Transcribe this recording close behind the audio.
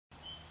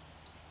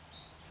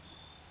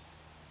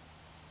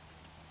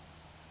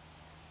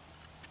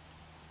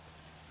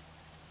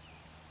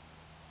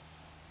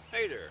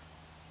Hey there.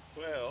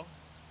 Well,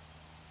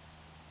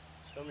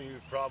 some of you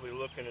are probably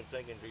looking and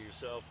thinking to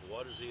yourself,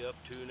 what is he up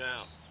to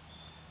now?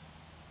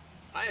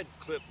 I had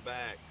clipped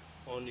back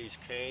on these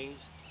canes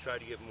to try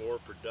to get more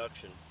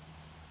production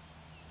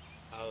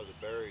out of the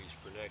berries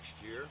for next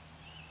year.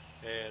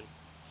 And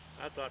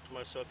I thought to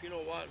myself, you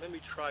know what, let me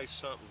try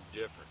something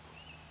different.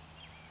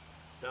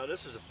 Now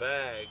this is a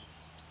bag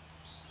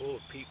full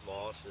of peat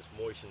moss that's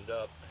moistened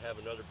up. I have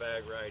another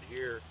bag right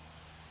here,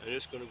 and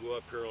it's going to go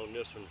up here on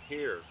this one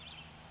here.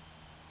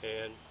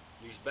 And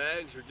these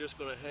bags are just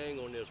going to hang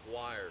on this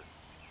wire.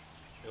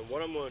 And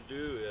what I'm going to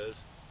do is,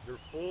 they're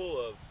full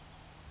of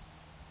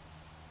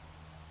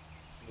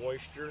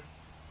moisture,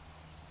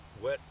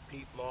 wet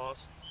peat moss.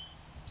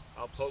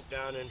 I'll poke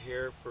down in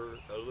here for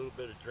a little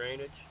bit of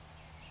drainage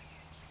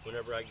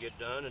whenever I get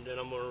done, and then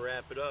I'm going to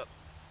wrap it up.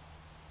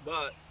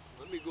 But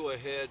let me go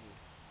ahead and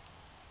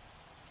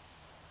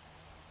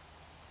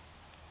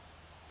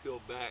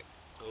peel back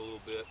a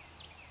little bit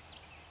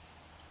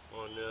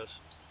on this.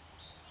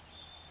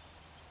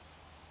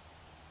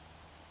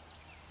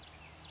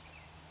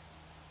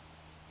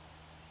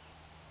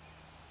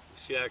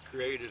 You see, I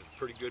created a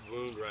pretty good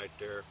wound right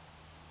there.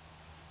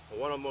 But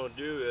what I'm going to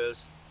do is,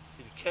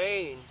 see, the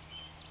cane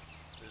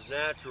is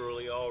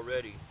naturally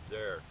already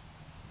there,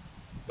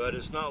 but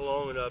it's not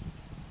long enough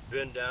to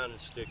bend down and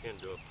stick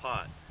into a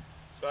pot.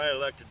 So I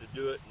elected to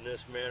do it in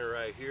this manner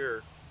right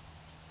here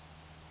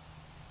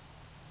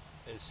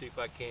and see if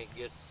I can't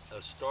get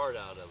a start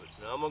out of it.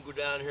 Now I'm going to go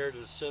down here to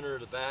the center of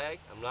the bag.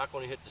 I'm not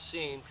going to hit the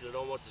seam because I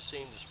don't want the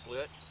seam to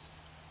split.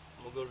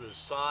 I'm going to go to the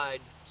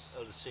side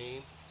of the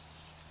seam.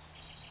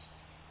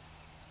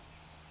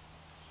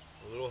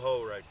 A little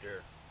hole right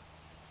there.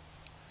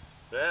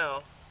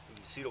 Now you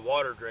can see the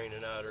water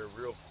draining out of there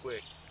real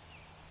quick.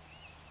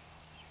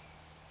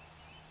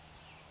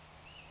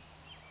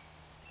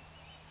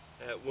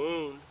 That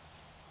wound,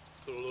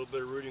 put a little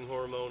bit of rooting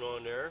hormone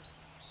on there,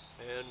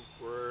 and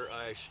where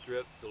I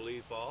stripped the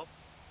leaf off.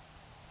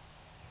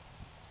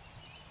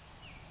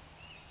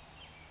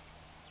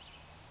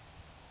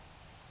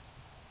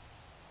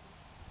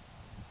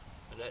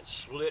 And that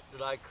slit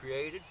that I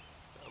created,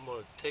 I'm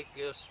going to take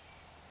this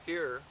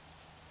here,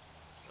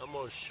 I'm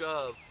going to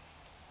shove,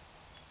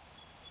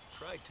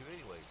 try to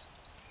anyways,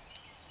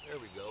 there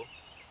we go,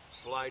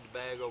 slide the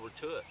bag over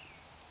to it,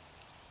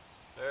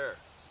 there.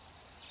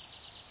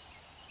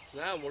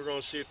 Now we're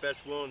going to see if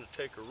that's willing to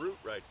take a root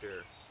right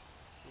there.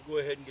 We'll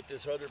go ahead and get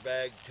this other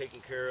bag taken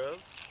care of,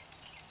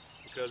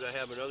 because I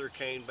have another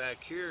cane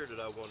back here that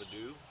I want to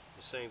do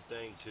the same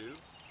thing too.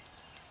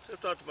 So I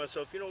thought to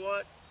myself, you know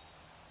what,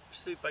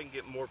 let's see if I can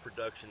get more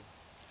production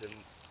than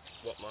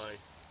what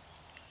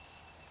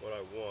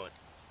I want.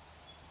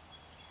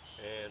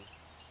 And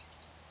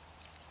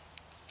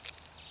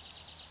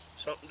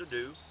something to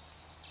do.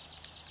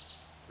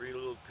 3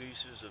 little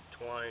pieces of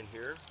twine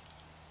here.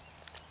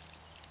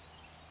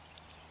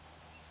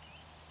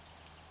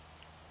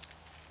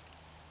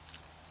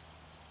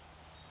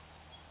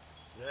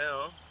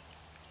 Now,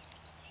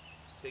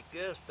 take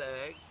this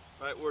bag,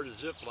 right where the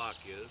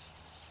ziplock is.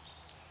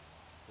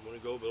 I'm going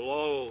to go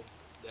below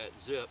that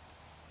zip,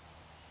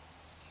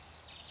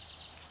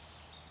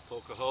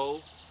 poke a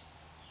hole,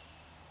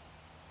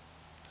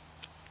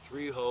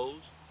 3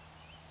 holes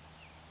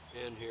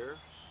in here,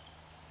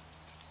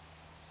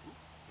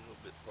 a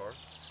little bit far,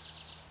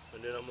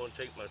 and then I'm going to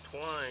take my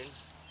twine,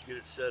 get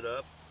it set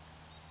up,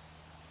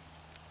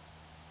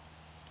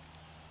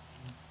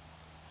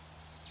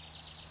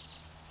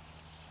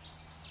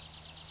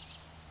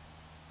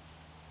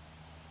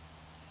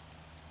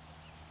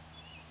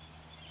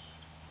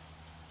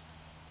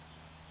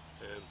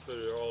 and put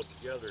it all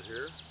together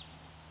here.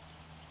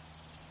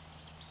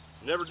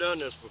 Never done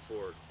this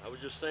before. I was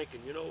just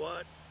thinking, you know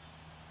what?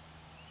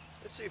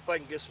 Let's see if I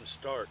can get some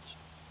starts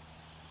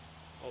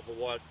off of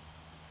what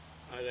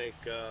I think.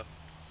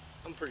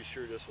 I'm pretty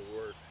sure this will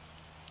work.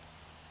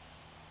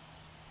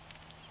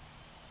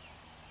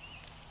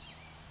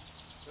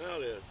 Now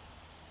then.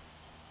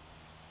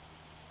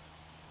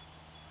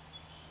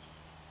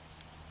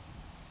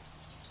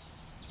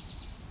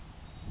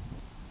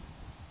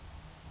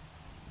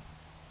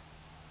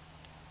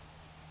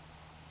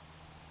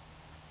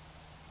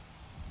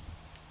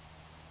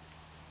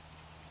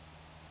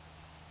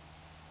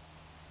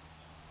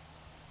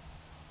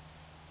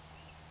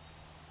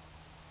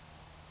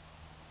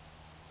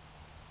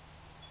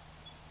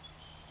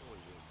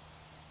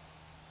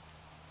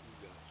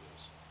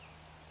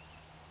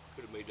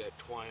 Could have made that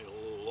twine a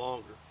little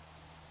longer.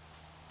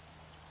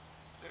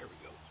 There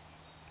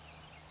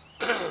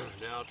we go.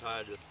 Now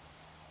tie the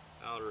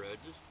outer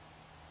edges.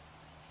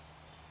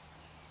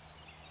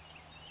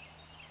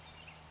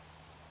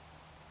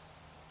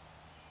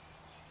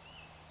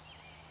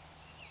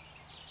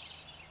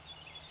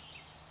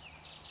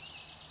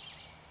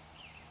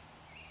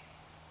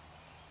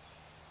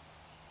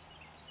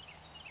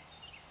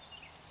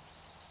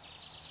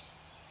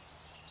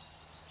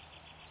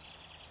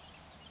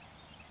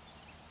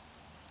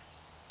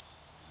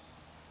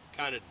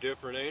 Kind of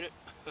different, ain't it?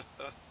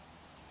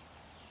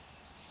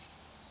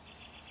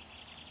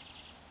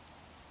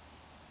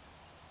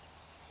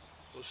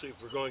 We'll see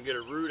if we're going to get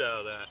a root out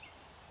of that.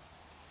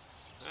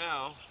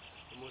 Now,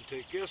 I'm going to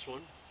take this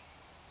one,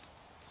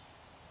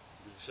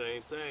 do the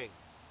same thing.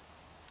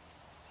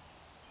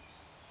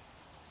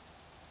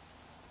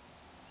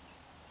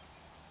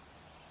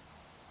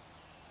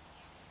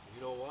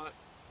 You know what?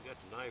 I got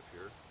the knife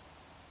here.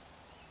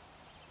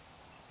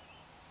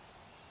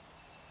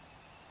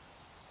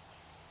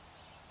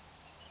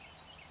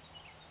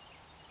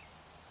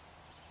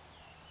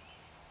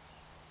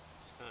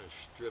 Just kind of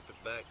strip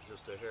it back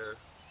just a hair.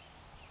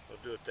 I'll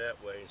do it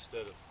that way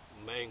instead of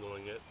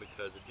mangling it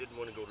because it didn't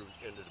want to go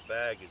into the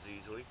bag as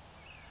easily.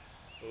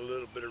 A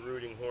little bit of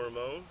rooting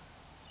hormone.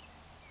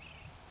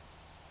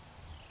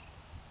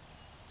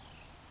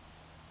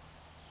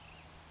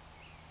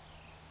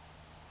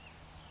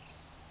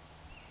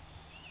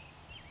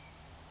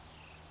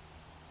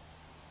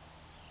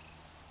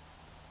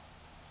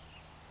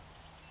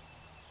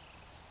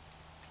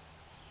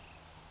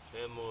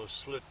 And I'm going to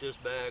slit this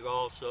bag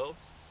also.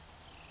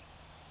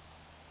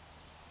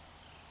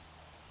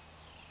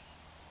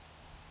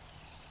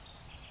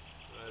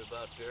 Right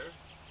about there.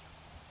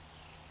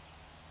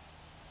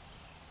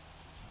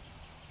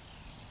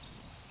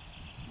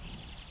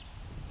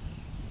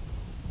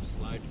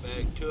 Slide the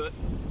bag to it.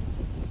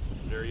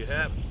 And there you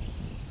have it.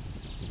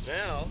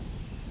 Now,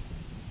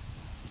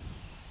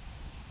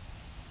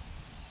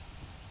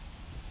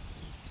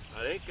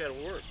 I think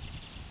that'll work.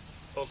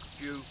 Poke a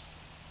few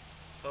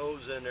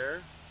holes in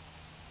there.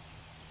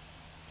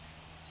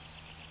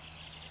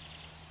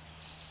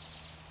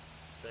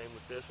 Same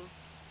with this one.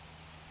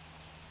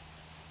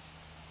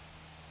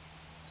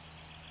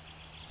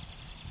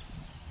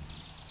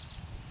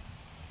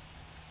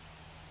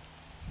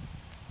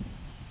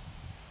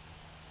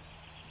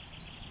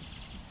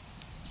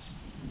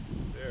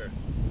 There.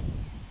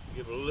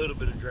 Give it a little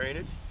bit of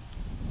drainage.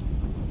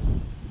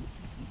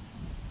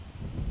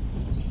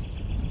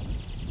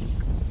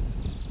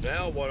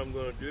 Now what I'm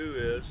going to do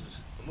is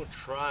I'm going to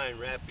try and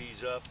wrap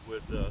these up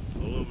with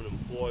aluminum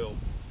foil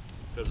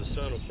because the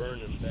sun will burn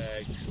them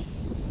bags.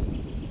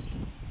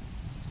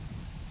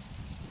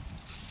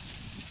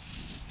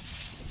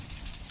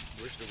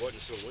 Wish it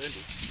wasn't so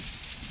windy.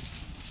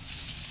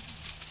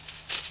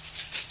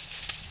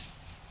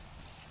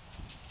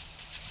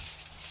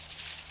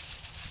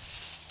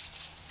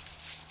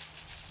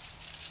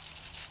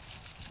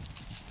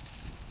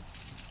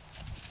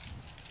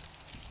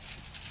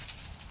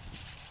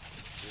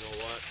 You know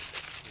what?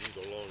 I need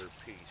a longer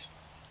piece.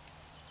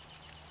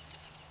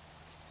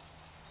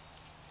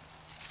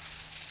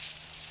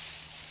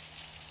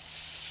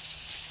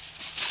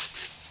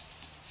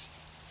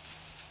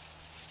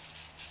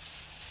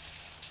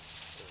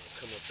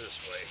 Come up this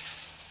way.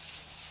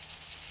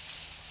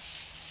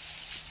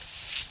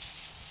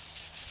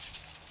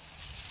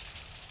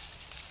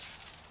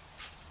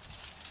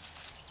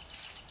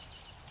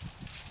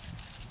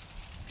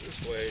 This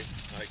way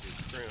I can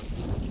crimp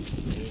the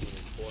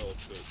aluminum foil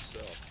to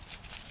itself.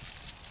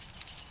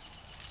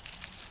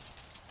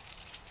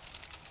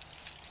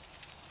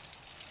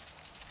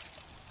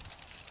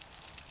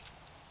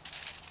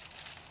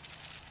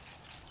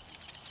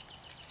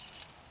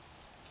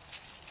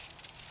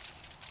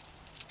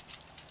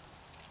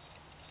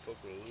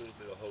 Poke a little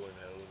bit of hole in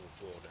that aluminum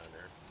foil down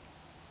there.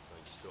 So I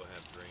can still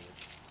have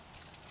drainage.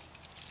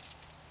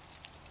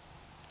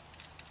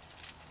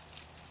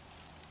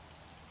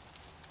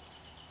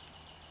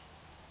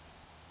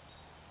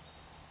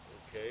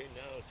 Okay,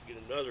 now let's get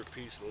another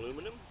piece of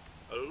aluminum.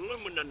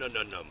 Aluminum.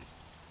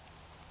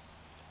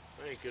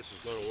 I think this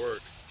is going to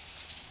work.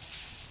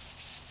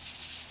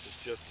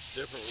 It's just a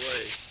different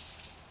way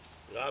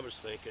that I was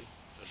thinking.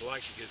 I'd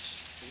like to get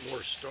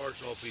more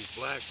starch off these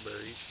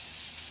blackberries.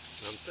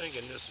 I'm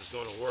thinking this is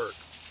going to work.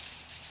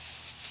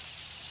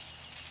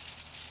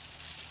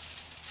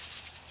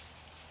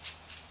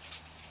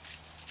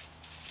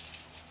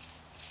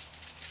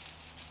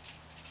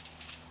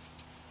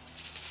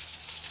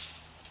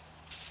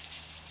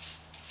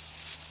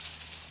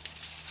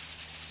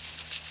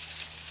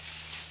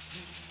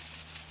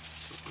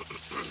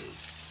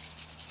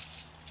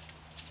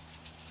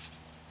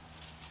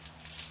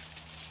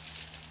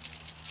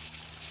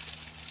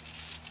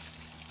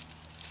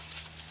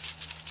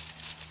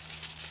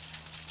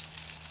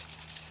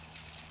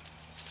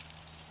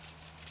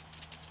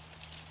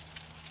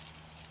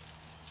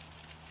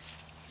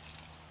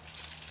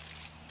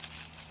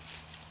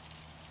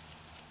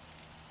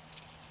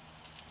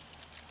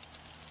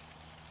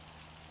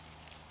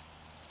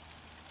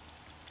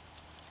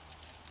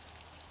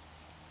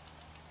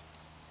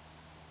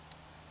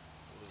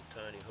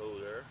 Tiny hole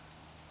there.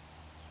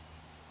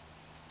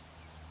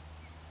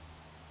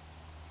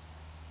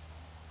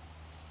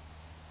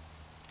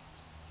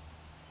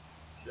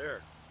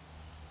 There.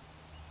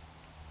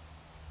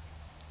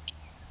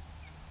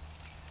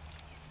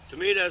 To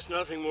me, that's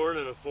nothing more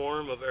than a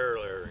form of air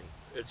layering.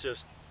 It's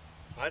just,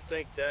 I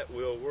think that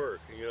will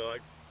work. You know, I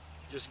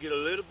just get a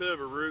little bit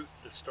of a root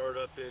to start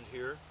up in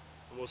here,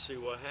 and we'll see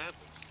what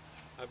happens.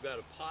 I've got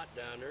a pot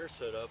down there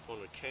set up on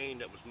a cane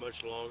that was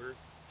much longer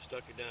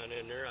stuck it down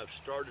in there. I've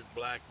started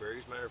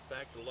blackberries. Matter of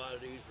fact, a lot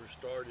of these were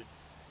started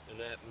in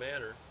that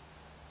manner.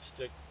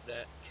 Stick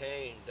that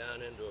cane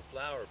down into a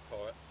flower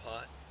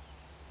pot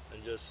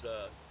and just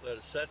let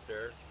it set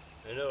there,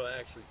 and it'll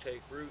actually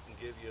take root and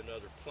give you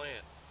another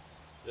plant.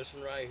 This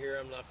one right here,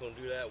 I'm not going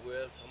to do that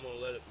with. I'm going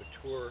to let it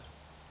mature.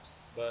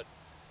 But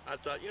I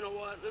thought, you know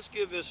what, let's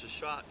give this a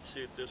shot and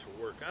see if this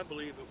will work. I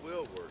believe it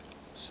will work.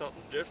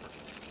 Something different.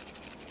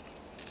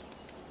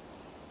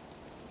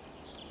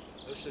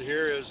 This one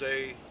here is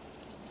a,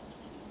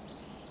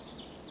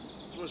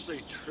 I'm going to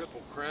say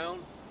triple crown.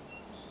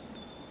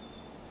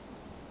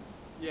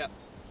 Yeah,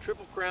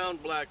 triple crown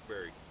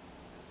blackberry.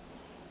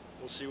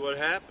 We'll see what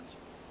happens.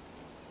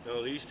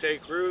 Now these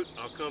take root,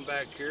 I'll come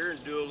back here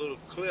and do a little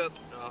clip,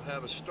 and I'll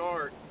have a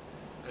start,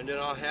 and then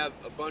I'll have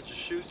a bunch of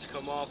shoots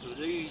come off of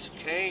these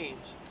canes,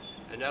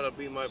 and that'll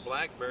be my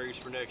blackberries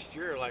for next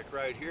year. Like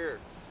right here,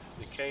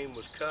 the cane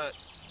was cut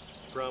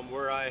from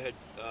where I had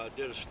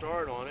did a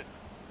start on it,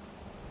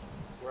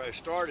 where I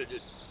started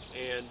it,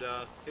 and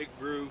it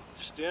grew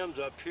stems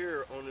up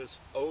here on this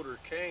older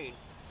cane,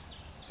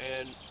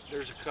 and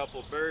there's a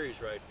couple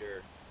berries right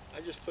there.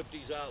 I just put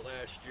these out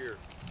last year.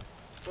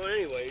 Well,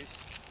 anyways,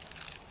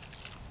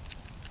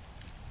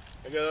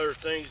 I got other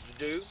things to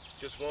do.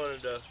 Just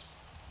wanted to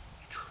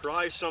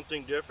try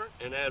something different,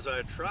 and as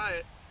I try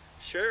it,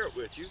 share it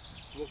with you.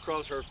 We'll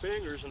cross our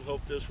fingers and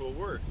hope this will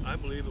work. I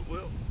believe it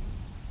will.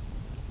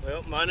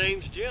 Well, my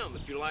name's Jim.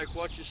 If you like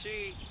what you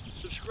see,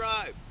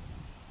 subscribe.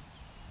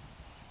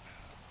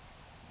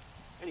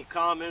 Any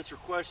comments or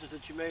questions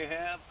that you may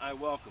have, I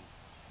welcome.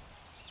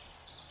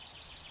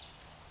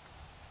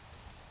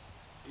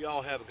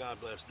 Y'all have a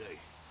God bless day.